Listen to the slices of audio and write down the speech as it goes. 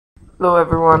Hello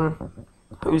everyone,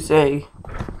 Jose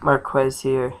Marquez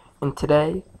here, and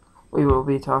today we will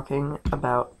be talking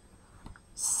about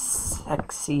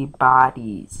sexy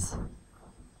bodies.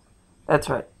 That's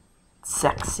right,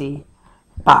 sexy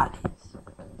bodies.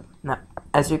 Now,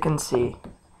 as you can see,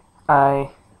 I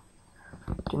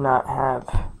do not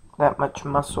have that much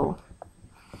muscle.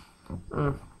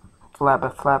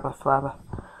 Flabba.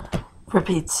 For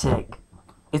Pete's sake,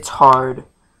 it's hard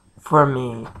for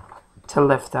me to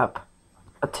lift up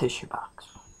a tissue box.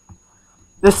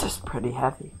 This is pretty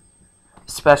heavy,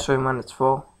 especially when it's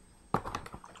full.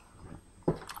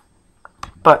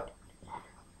 But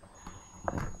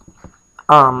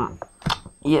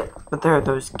yeah, but there are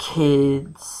those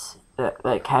kids that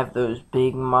like have those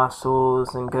big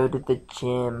muscles and go to the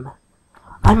gym.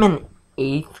 I'm in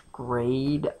 8th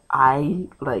grade. I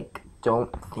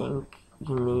don't think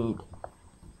you need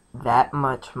that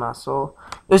much muscle.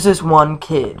 There's this one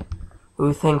kid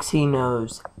who thinks he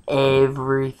knows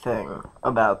everything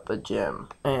about the gym,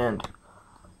 and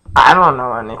I don't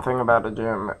know anything about a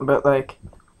gym, but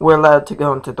we're allowed to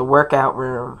go into the workout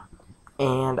room,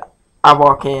 and I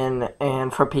walk in,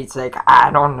 and for Pete's sake, I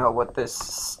don't know what this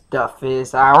stuff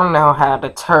is. I don't know how to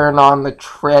turn on the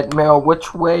treadmill.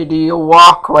 Which way do you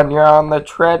walk when you're on the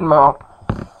treadmill?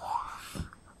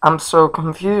 I'm so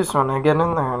confused when I get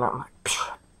in there, and I'm like,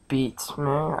 beats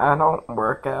me. I don't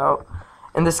work out.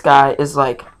 And this guy is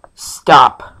like,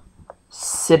 stop,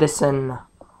 citizen,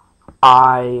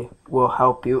 I will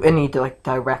help you. And he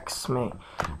directs me.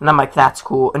 And I'm like, that's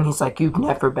cool. And he's like, you've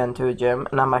never been to a gym?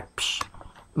 And I'm like,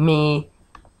 me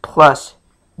plus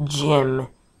gym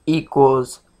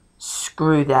equals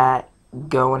screw that,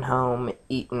 going home,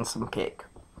 eating some cake.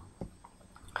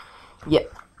 Yeah,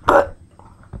 but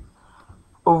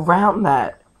around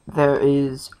that, there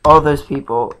is all those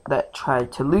people that try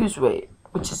to lose weight,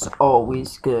 which is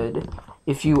always good.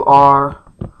 If you are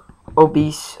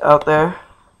obese out there,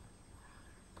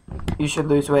 you should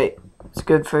lose weight. It's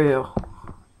good for you.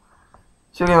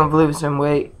 Speaking of losing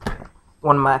weight,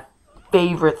 one of my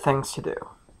favorite things to do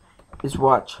is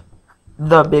watch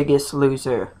The Biggest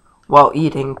Loser while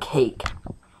eating cake.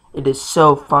 It is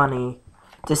so funny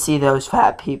to see those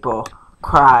fat people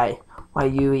cry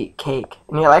while you eat cake.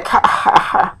 And you're like, ha ha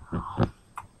ha.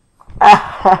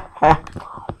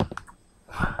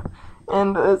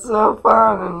 And it's so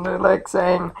fun. And they're like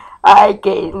saying, I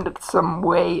gained some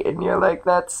weight. And you're like,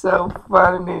 that's so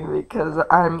funny because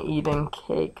I'm eating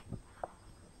cake.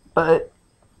 But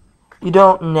you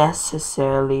don't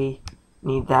necessarily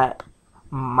need that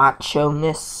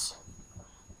macho-ness.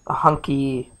 A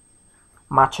hunky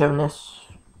macho-ness.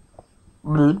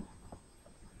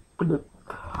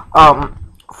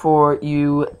 For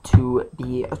you to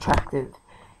be attractive.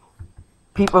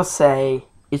 People say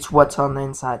it's what's on the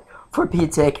inside. For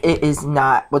Pete's sake, it is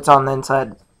not what's on the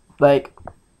inside.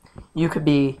 You could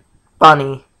be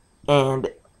funny and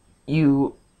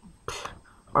you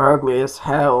are ugly as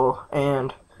hell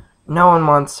and no one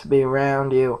wants to be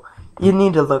around you. You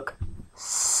need to look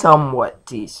somewhat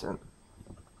decent.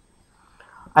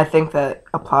 I think that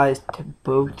applies to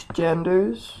both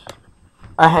genders.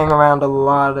 I hang around a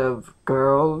lot of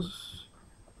girls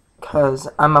because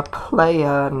I'm a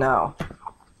player. No.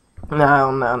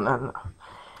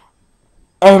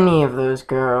 Any of those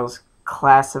girls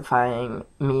classifying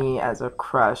me as a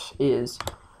crush is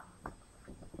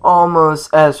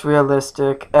almost as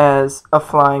realistic as a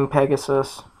flying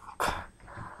Pegasus.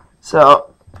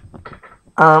 So,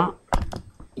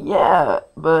 yeah,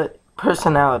 but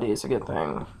personality is a good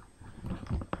thing.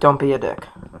 Don't be a dick.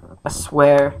 I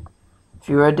swear, if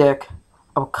you're a dick,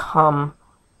 I'll come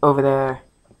over there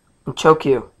and choke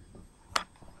you.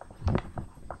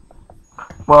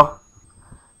 Well,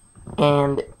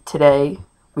 and today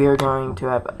we are going to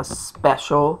have a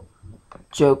special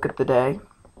joke of the day.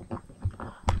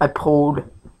 I pulled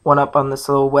one up on this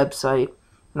little website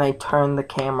and I turned the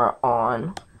camera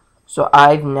on. So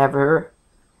I've never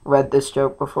read this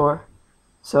joke before.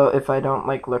 So if I don't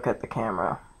look at the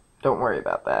camera, don't worry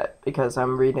about that because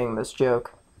I'm reading this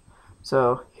joke.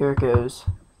 So here it goes.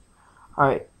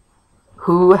 Alright.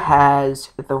 Who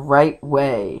has the right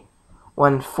way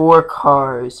when 4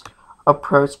 cars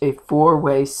approach a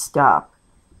 4-way stop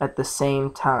at the same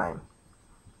time?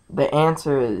 The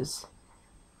answer is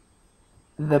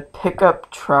the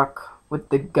pickup truck with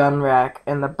the gun rack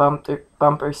and the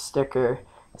bumper sticker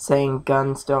saying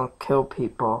guns don't kill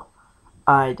people.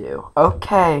 I do.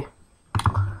 Okay.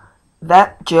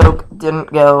 That joke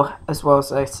didn't go as well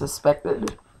as I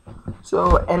suspected.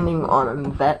 So ending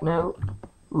on that note,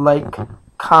 like,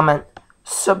 comment,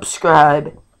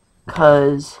 subscribe,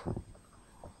 cause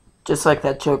Just like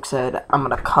that joke said, I'm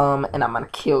gonna come and I'm gonna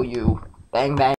kill you. Bang, bang.